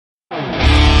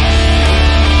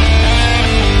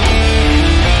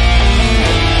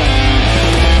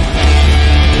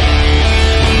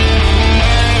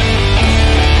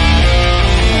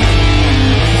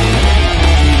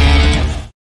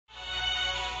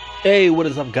Hey, what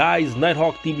is up guys?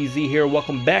 Nighthawk DBZ here.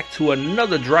 Welcome back to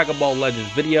another Dragon Ball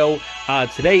Legends video.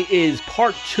 Today is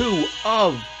part 2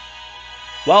 of,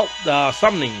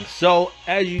 summoning. So,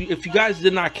 if you guys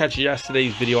did not catch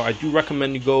yesterday's video, I do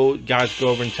recommend you guys go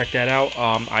over and check that out.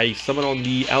 I summoned on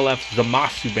the LF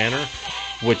Zamasu banner,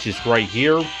 which is right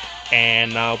here.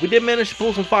 And we did manage to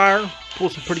pull some fire, pull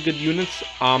some pretty good units.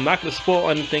 I'm not going to spoil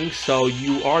anything, so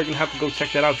you are going to have to go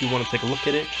check that out if you want to take a look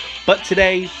at it. But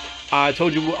today, I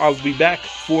told you I'll be back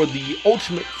for the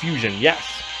Ultimate Fusion. Yes.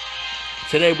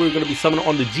 Today we're going to be summoning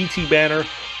on the GT banner,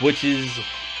 which is,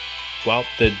 well,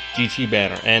 the GT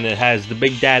banner. And it has the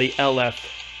Big Daddy LF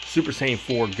Super Saiyan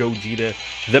 4 Gogeta,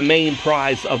 the main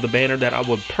prize of the banner that I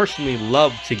would personally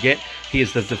love to get. He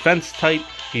is the defense type.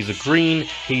 He's a green.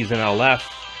 He's an LF.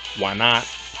 Why not?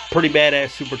 Pretty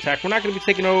badass super attack. We're not going to be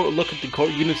taking a look at the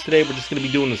units today. We're just going to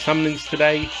be doing the summonings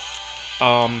today.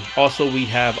 Also, we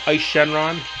have Ice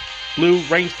Shenron. Blue,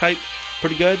 range type,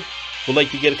 pretty good. Would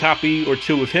like to get a copy or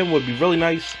two of him, would be really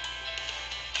nice.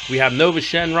 We have Nova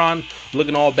Shenron,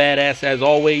 looking all badass as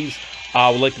always.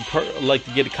 Would like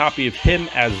to get a copy of him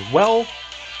as well.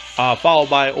 Followed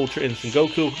by Ultra Instinct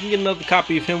Goku. If we can get another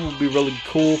copy of him, would be really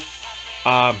cool.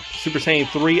 Super Saiyan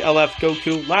 3 LF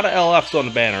Goku. A lot of LFs on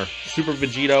the banner. Super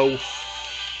Vegito,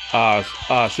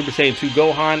 Super Saiyan 2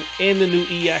 Gohan, and the new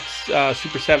EX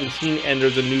Super 17, and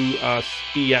there's a new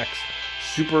EX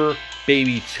Super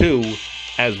Baby 2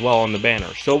 as well on the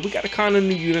banner. So we got a kind of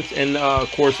new units, and of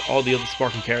course all the other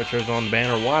sparking characters on the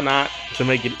banner. Why not? To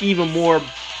make it even more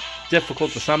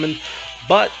difficult to summon.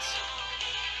 But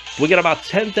we got about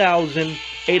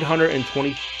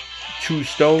 10,822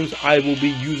 stones. I will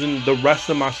be using the rest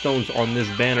of my stones on this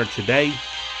banner today.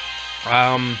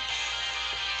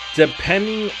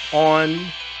 Depending on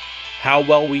how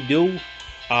well we do,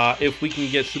 if we can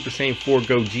get Super Saiyan 4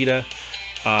 Gogeta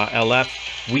LF,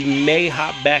 we may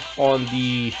hop back on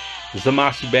the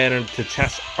Zamasu banner to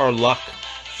test our luck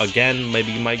again.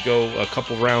 Maybe you might go a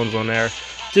couple rounds on there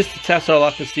just to test our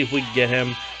luck and see if we can get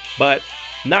him. But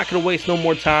not gonna waste no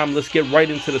more time. Let's get right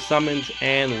into the summons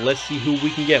and let's see who we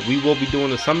can get. We will be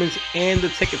doing the summons and the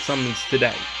ticket summons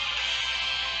today.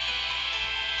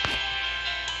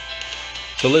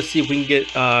 So let's see if we can get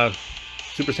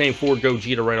Super Saiyan 4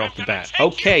 Gogeta right off the bat.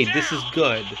 Okay, this is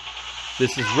good.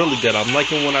 This is really good. I'm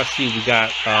liking what I see. We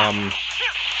got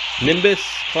Nimbus,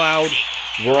 Cloud.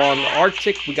 We're on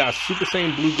Arctic. We got Super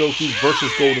Saiyan Blue Goku versus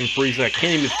Golden Frieza. I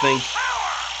can't even think.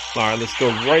 Alright, let's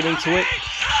go right into it.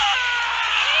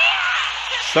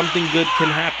 Something good can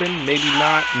happen. Maybe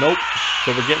not. Nope.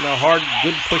 So we're getting a hard,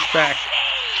 good pushback.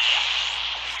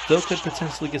 Still could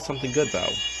potentially get something good,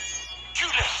 though.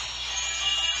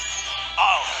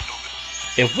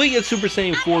 If we get Super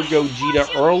Saiyan 4 Gogeta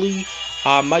early,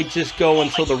 might just go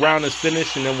until the round is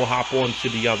finished, and then we'll hop on to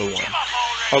the other one.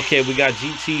 Okay, we got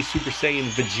GT Super Saiyan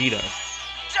Vegeta.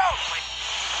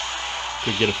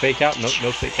 Could we get a fake out? Nope,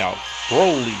 no fake out.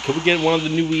 Broly, could we get one of the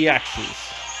new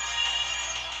EXs?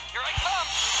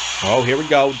 Oh, here we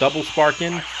go. Double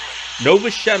sparking. Nova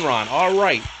Shenron.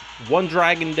 Alright. One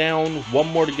dragon down, one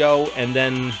more to go, and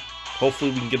then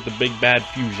hopefully we can get the big bad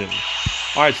fusion.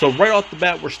 Alright, so right off the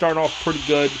bat, we're starting off pretty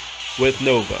good with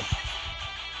Nova.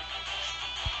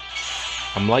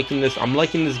 I'm liking this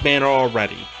banner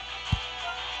already.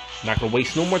 Not gonna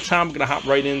waste no more time. I'm gonna hop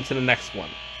right into the next one.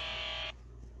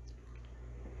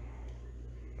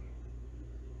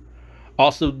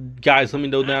 Also, guys, let me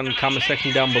know down in the comment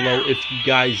section down below if you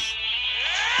guys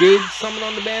did summon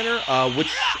on the banner.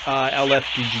 Which LF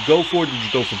did you go for? Did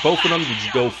you go for both of them? Did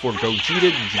you go for Gogeta?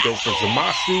 Did you go for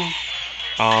Zamasu?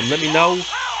 Let me know.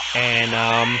 And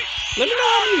let me know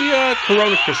how many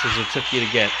Corona Crystals it took you to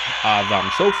get them.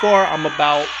 So far, I'm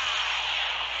about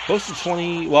close to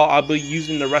 20. Well, I'll be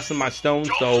using the rest of my stones,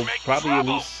 so probably at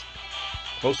least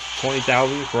close to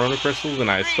 20,000 Corona Crystals,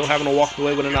 and I still haven't walked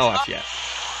away with an LF yet.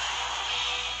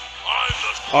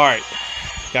 Alright,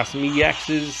 got some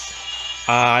EXs.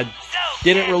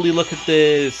 Didn't really look at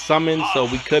the summon, so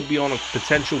we could be on a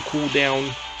potential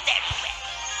cooldown.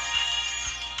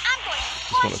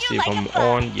 Just want to see if I'm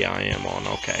on. Yeah, I am on.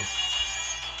 Okay.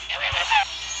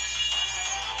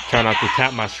 Try not to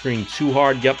tap my screen too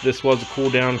hard. Yep, this was a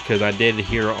cooldown because I did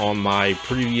hear on my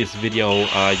previous video,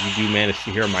 you do manage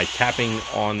to hear my tapping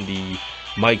on the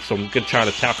mic. So I'm going to try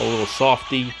to tap a little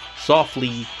softly,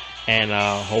 and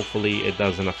hopefully it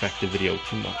doesn't affect the video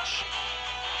too much.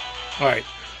 Alright,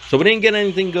 so we didn't get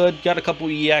anything good. Got a couple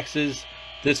EXs.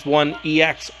 This one,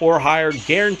 EX or higher,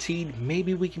 guaranteed.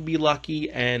 Maybe we can be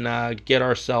lucky and get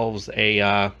ourselves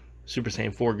a Super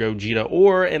Saiyan 4 Gogeta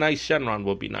or an Ice Shenron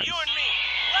would be nice.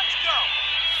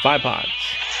 5 pods.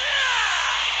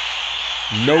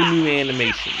 No new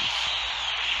animations.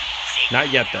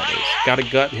 Not yet, that is. Got a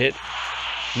gut hit.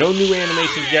 No new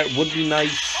animations yet. Would be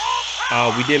nice.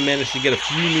 We did manage to get a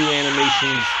few new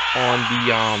animations on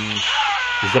the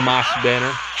Zamasu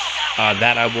banner.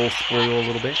 That I will spoil a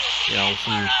little bit. You know,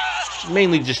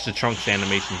 mainly just the Trunks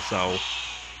animation. So,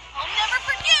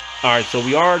 alright, so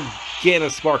we are getting a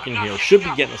spark in here. Should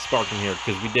be getting a spark in here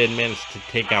because we did manage to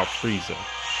take out Frieza.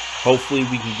 Hopefully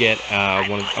we can get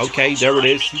one. Okay, there it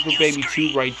is. Super Baby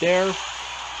 2 right there.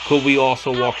 Could we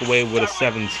also walk away with a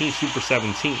 17, Super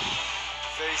 17?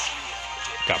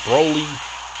 Got Broly.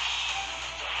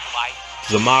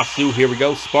 Zamasu, here we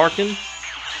go, sparking.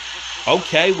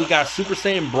 Okay, we got Super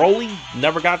Saiyan Broly.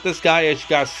 Never got this guy, as you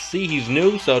guys see, he's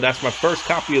new, so that's my first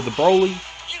copy of the Broly.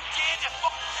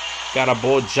 Got our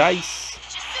boy Jice.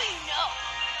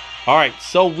 Alright,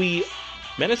 so we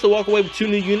managed to walk away with 2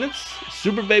 new units.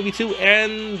 Super Baby 2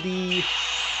 and the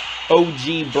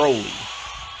OG Broly.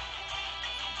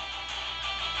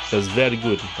 That's very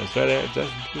good. That's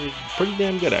pretty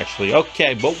damn good, actually.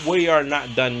 Okay, but we are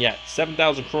not done yet.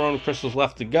 7,000 Corona Crystals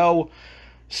left to go.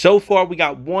 So far, we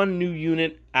got 1 new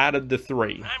unit out of the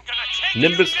 3.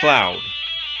 Nimbus Cloud.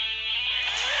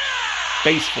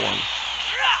 Base form.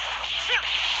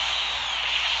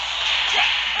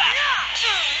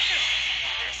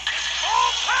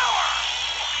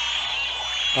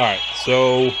 Alright,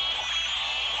 so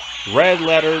red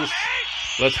letters.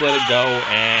 Let's let it go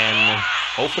and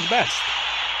hope for the best.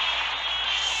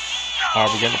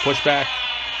 Alright, we're getting a pushback.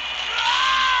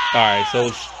 Alright, so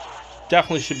it's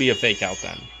definitely should be a fake out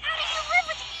then.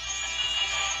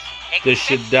 This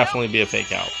should definitely be a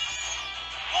fake out.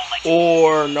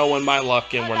 Or knowing my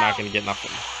luck and we're not going to get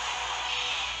nothing.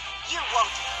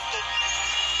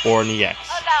 Or an EX.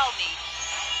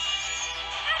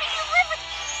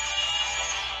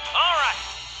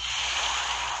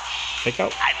 Fake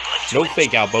out? No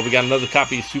fake out, but we got another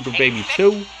copy of Super Baby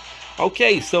 2.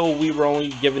 Okay, so we were only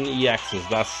given EXs.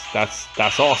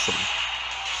 That's awesome.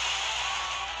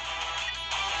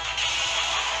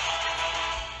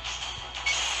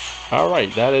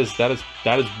 Alright, that is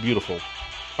beautiful.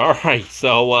 Alright,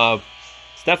 so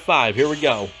step 5, here we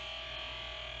go.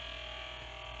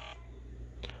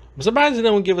 I'm surprised they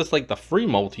don't give us like the free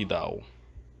multi though.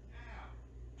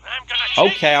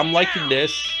 Okay, I'm liking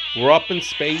this. We're up in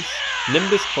space.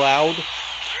 Nimbus Cloud.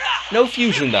 No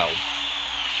fusion though.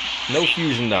 No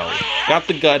fusion though. Got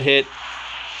the gut hit.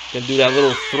 Gonna do that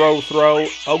little throw.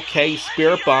 Okay,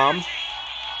 Spirit Bomb.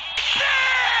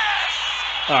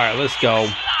 Alright, let's go.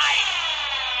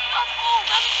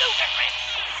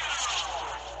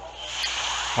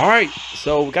 Alright,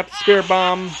 so we got the Spirit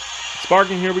Bomb.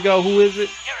 Sparking, here we go. Who is it?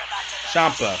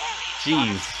 Champa.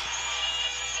 Jeez.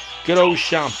 Good old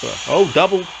Champa. Oh,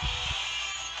 double.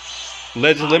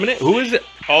 Legend Limited. Who is it?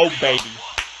 Oh, baby.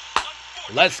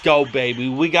 Let's go, baby.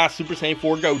 We got Super Saiyan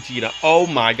 4 Gogeta. Oh,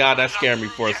 my God. That scared me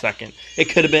for a second. It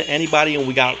could have been anybody, and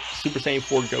we got Super Saiyan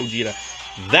 4 Gogeta.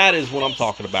 That is what I'm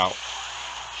talking about.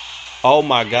 Oh,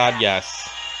 my God, yes.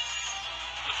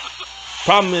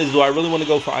 Problem is, do I really want to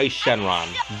go for Ice Shenron?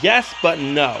 Yes, but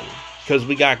no. Because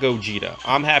we got Gogeta.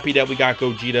 I'm happy that we got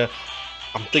Gogeta.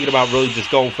 I'm thinking about really just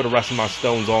going for the rest of my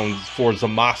stones on for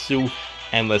Zamasu.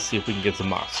 And let's see if we can get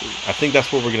Zamasu. I think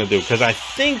that's what we're going to do. Because I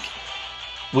think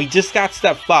we just got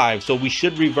step 5. So we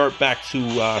should revert back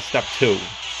to step 2.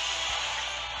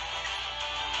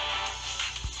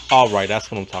 Alright,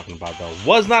 that's what I'm talking about though.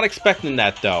 Was not expecting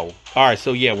that though. Alright,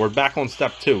 so yeah, we're back on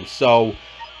step 2. So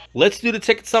let's do the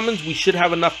ticket summons. We should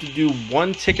have enough to do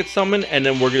 1 ticket summon. And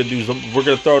then we're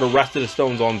gonna throw the rest of the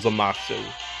stones on Zamasu.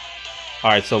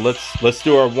 Alright, so let's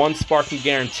do our 1 sparking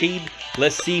guaranteed.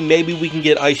 Let's see, maybe we can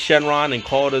get Ice Shenron and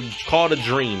call it a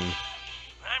dream.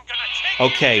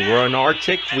 Okay, we're in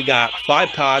Arctic. We got 5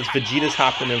 pods. Vegeta's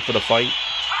hopping in for the fight.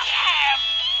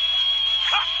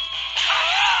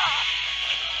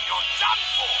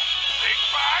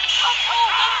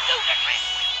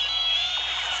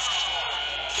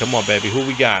 Come on, baby. Who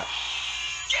we got?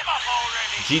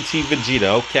 GT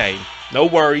Vegeta. Okay. No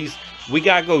worries. We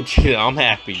got Gogeta. I'm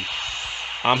happy.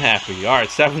 I'm happy. Alright,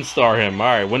 7-star him.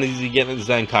 Alright, when is he getting his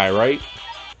Zenkai, right?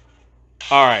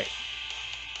 Alright.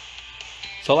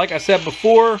 So, like I said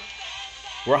before,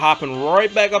 we're hopping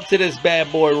right back up to this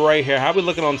bad boy right here. How we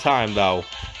looking on time, though?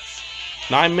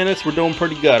 9 minutes. We're doing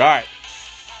pretty good. Alright.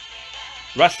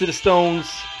 Rest of the stones.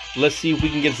 Let's see if we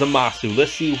can get Zamasu.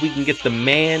 Let's see if we can get the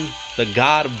man, the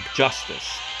god of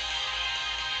justice.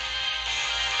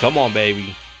 Come on,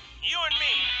 baby.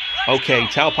 Okay,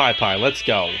 Tao Pai Pai. Let's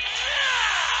go.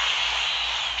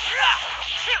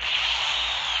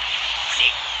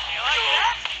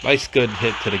 Nice good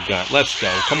hit to the gut. Let's go.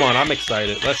 Come on, I'm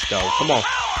excited. Let's go. Come on.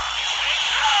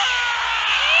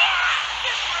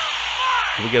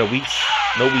 Can we get a Whis?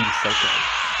 No Whis. Okay.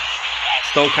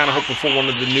 Still kind of hoping for one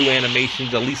of the new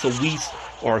animations. At least a Whis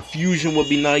or a fusion would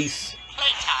be nice.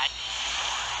 Playtime.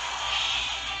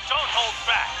 Don't hold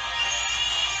back.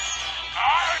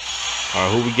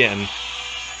 Alright, who we getting?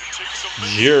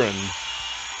 Jiren.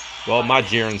 Well, my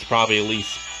Jiren's probably at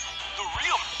least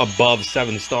above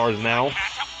 7 stars now.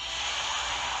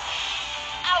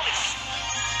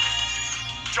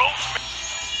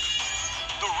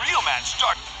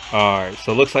 Alright,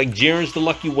 so it looks like Jiren's the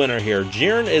lucky winner here.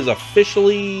 Jiren is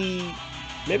officially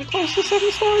maybe close to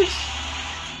 7 stars?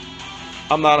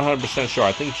 I'm not 100% sure.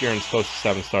 I think Jiren's close to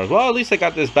 7 stars. Well, at least I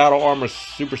got this Battle Armor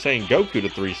Super Saiyan Goku to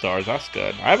 3 stars. That's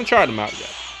good. I haven't tried him out yet.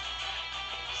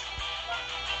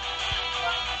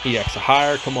 EX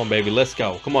higher. Come on, baby. Let's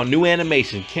go. Come on, new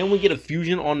animation. Can we get a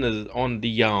fusion on the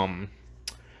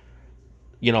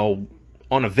you know,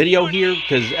 on a video here?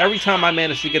 Because every time I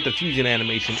manage to get the fusion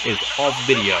animation, it's off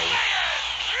video.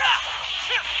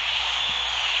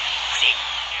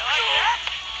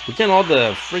 We're getting all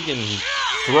the freaking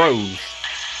throws.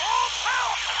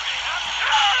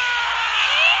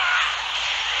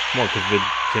 Come on,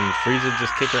 can Frieza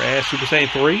just kick her ass? Super Saiyan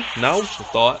 3? No? I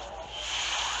thought.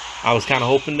 I was kind of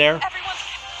hoping there.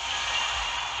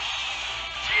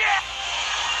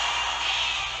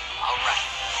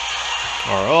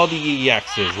 Alright, all the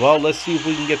EXs. Well, let's see if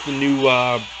we can get the new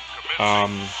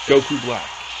Goku Black.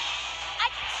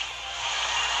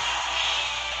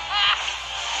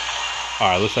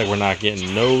 Alright, looks like we're not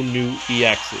getting no new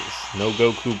EXs. No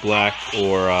Goku Black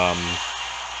or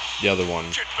the other one.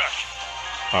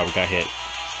 Alright, we got hit.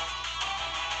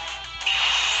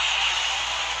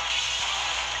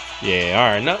 Yeah,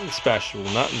 alright, nothing special,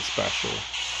 nothing special.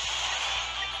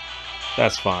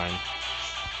 That's fine.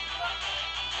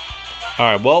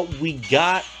 Alright, well, we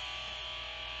got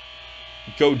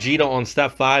Gogeta on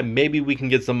step 5. Maybe we can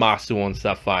get Zamasu on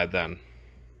step 5 then.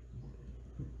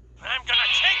 I'm gonna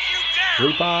take you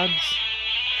down. 3 pods?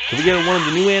 Can we get one of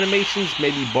the new animations?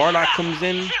 Maybe Bardock comes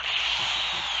in?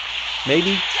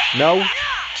 Maybe? No?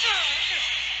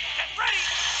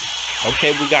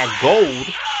 Okay, we got gold.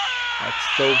 That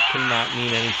still cannot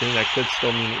mean anything. That could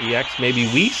still mean EX. Maybe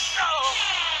Whis?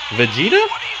 Vegeta?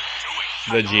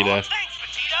 Vegeta.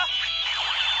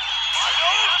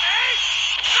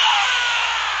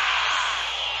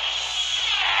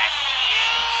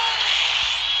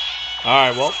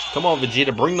 Alright, well, come on,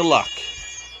 Vegeta. Bring the luck.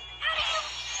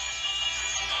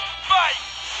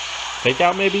 Fake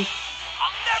out, maybe?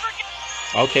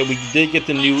 Okay, we did get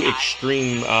the new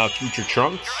Extreme Future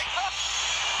Trunks.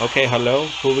 Okay, hello.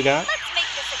 Who we got?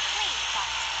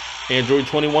 Android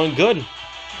 21, good.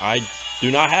 I do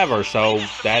not have her, so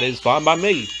that is fine by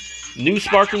me. New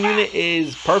Sparking unit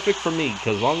is perfect for me,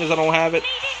 because as long as I don't have it,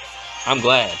 I'm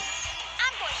glad.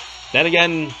 Then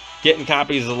again, getting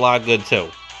copies is a lot good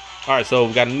too. Alright, so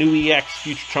we got a new EX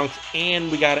Future Trunks,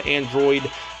 and we got an Android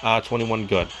 21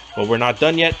 good. But we're not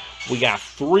done yet. We got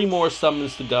 3 more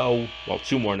summons to go. Well,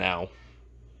 2 more now.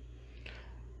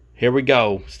 Here we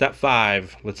go. Step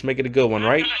 5. Let's make it a good one,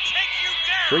 right?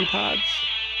 3 pods.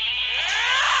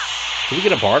 Can we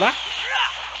get a Bardock?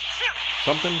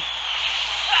 Something?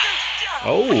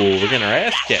 Oh, we're getting our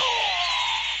ass kicked.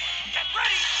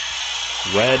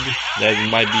 Red. That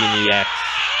might be an EX.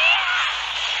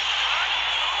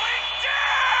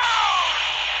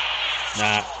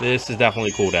 Nah, this is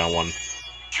definitely a cooldown one.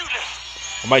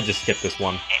 I might just skip this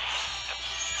one.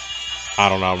 I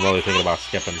don't know. I'm really thinking about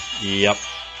skipping. Yep.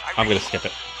 I'm going to skip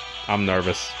it. I'm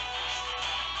nervous.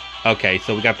 Okay,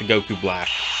 so we got the Goku Black.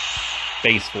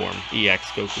 Base form. EX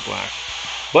Goku Black.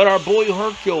 But our boy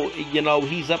Hercule, you know,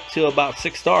 he's up to about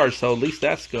 6 stars, so at least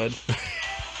that's good.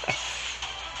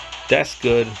 That's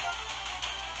good.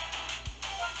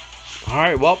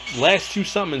 Alright, well, last 2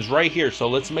 summons right here, so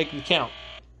let's make it count.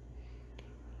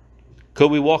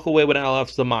 Could we walk away with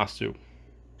LF Zamasu?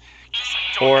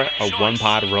 Or a 1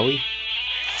 pod, really?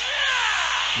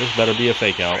 This better be a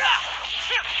fake out.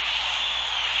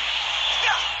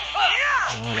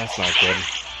 Oh, that's not good.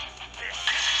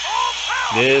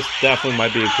 This definitely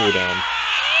might be a cooldown.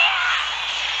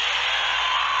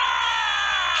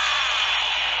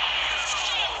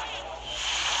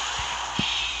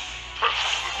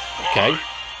 Okay.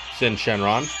 Sin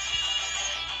Shenron.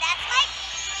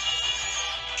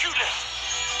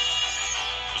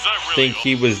 I think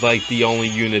he was like the only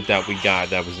unit that we got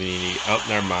that was unique. Oh,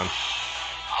 never mind.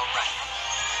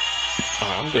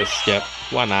 I'm gonna skip.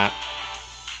 Why not?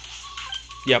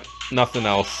 Yep, nothing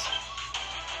else.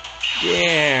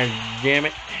 Yeah, damn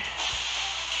it.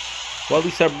 Well, at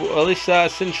least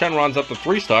Sin Shenron's up to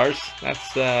 3 stars.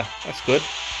 That's good.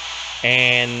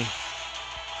 And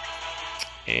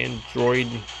Android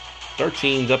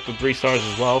 13's up to 3 stars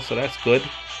as well, so that's good.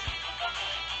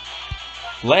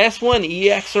 Last one,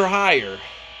 EX or higher.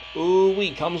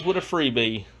 Ooh, comes with a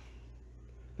freebie.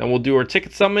 Then we'll do our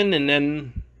ticket summon, and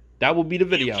then that will be the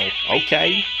video.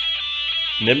 Okay.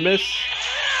 Nimbus.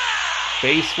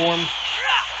 Base form.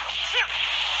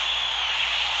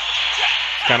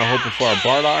 Kind of hoping for our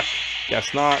Bardock.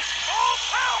 Guess not.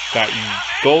 Got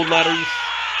gold letters.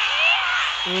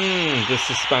 This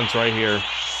suspense right here.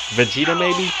 Vegeta,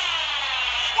 maybe?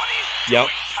 Yep.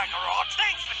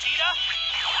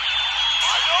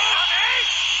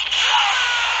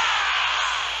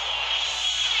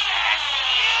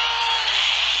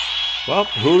 Well,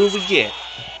 who did we get?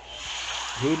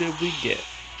 Who did we get?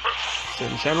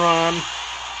 Sin Shenron.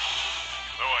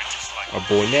 Our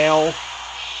boy Nail.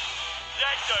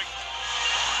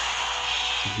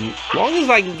 As long as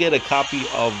I can get a copy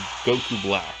of Goku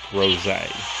Black Rose,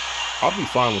 I'll be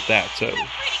fine with that too.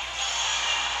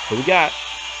 What we got?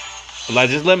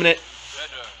 Legends Limited.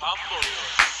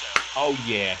 Oh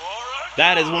yeah.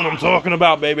 That is what I'm talking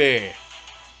about, baby.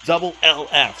 Double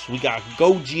LFs. We got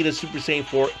Gogeta Super Saiyan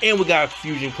 4 and we got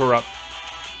Fusion Corrupt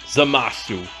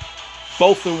Zamasu.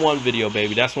 Both in one video,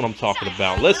 baby. That's what I'm talking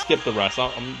about. Let's skip the rest.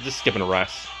 I'm just skipping the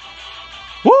rest.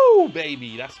 Woo,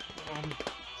 baby. That's what I'm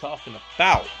talking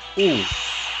about. Ooh.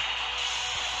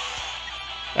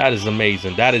 That is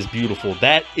amazing. That is beautiful.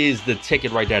 That is the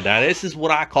ticket right there. Now, this is what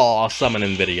I call a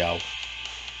summoning video.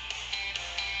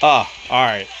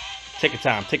 Alright. Ticket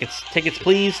time. Tickets,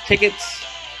 please. Tickets.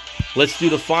 Let's do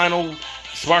the final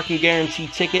Sparking Guarantee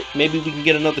ticket. Maybe we can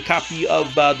get another copy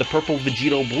of the Purple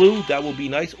Vegito Blue. That would be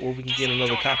nice. Or we can get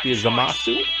another copy of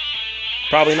Zamasu.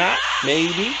 Probably not.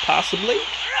 Maybe. Possibly.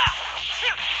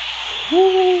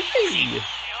 Woo-wee.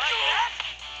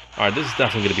 Alright, this is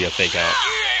definitely going to be a fake out.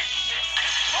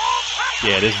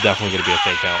 Yeah, this is definitely going to be a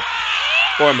fake out.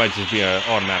 Or it might just be an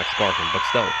automatic Sparking. But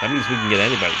still, that means we can get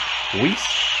anybody. Whis?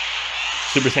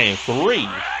 Super Saiyan 3.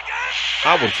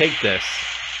 I will take this.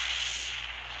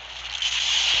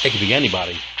 It could be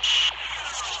anybody.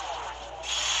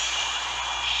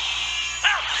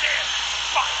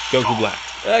 Goku Black.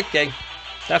 Okay.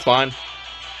 That's fine.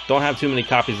 Don't have too many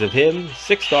copies of him.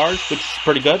 6 stars, which is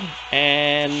pretty good.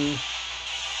 And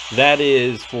that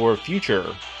is for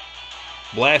future.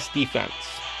 Blast defense.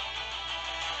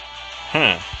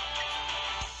 Huh.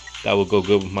 That will go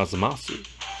good with Mazamasu.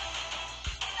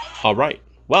 Alright.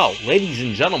 Well, ladies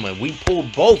and gentlemen, we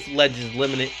pulled both Legends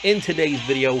Limited in today's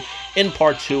video. In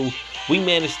part 2, we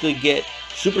managed to get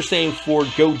Super Saiyan 4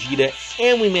 Gogeta,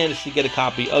 and we managed to get a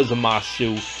copy of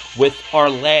Zamasu with our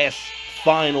last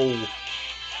final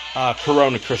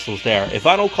Corona crystals there. If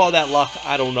I don't call that luck,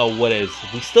 I don't know what is.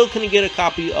 We still couldn't get a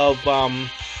copy of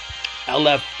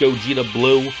LF Gogeta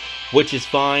Blue, which is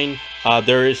fine.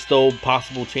 There is still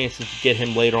possible chances to get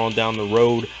him later on down the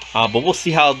road. But we'll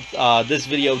see how this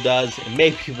video does. And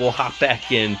maybe we'll hop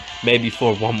back in maybe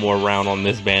for one more round on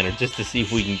this banner just to see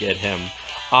if we can get him.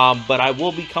 But I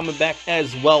will be coming back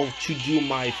as well to do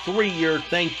my 3-year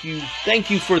thank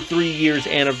you for 3 years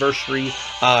anniversary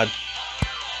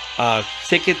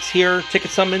tickets here,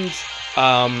 ticket summons.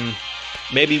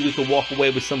 Maybe we can walk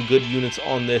away with some good units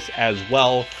on this as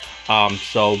well.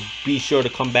 So be sure to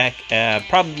come back.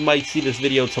 Probably might see this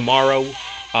video tomorrow.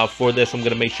 For this, I'm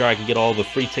gonna make sure I can get all the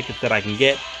free tickets that I can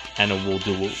get, and then we'll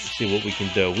see what we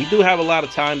can do. We do have a lot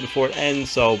of time before it ends,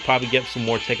 so probably get some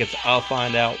more tickets. I'll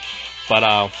find out.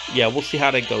 But yeah, we'll see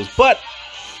how that goes. But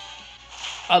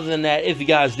other than that, if you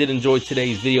guys did enjoy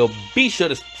today's video, be sure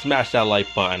to smash that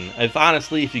like button.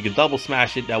 If you could double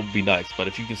smash it, that would be nice. But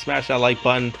if you can smash that like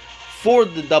button for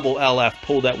the double LF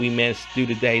pull that we managed to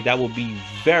do today, that will be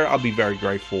I'll be very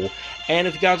grateful. And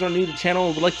if you guys are new to the channel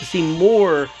and would like to see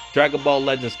more Dragon Ball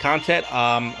Legends content,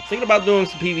 I'm thinking about doing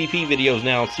some PvP videos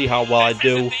now and see how well I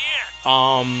do.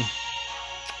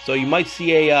 So you might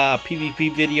see a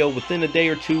PvP video within a day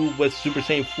or two with Super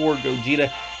Saiyan 4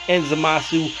 Gogeta and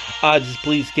Zamasu. Just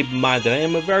please keep in mind that I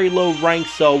am a very low rank,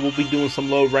 so we'll be doing some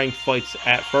low rank fights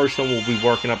at first, and we'll be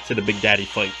working up to the Big Daddy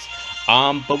fights.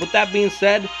 But with that being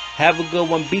said, have a good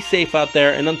one, be safe out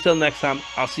there, and until next time,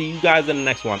 I'll see you guys in the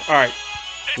next one. Alright,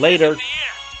 later.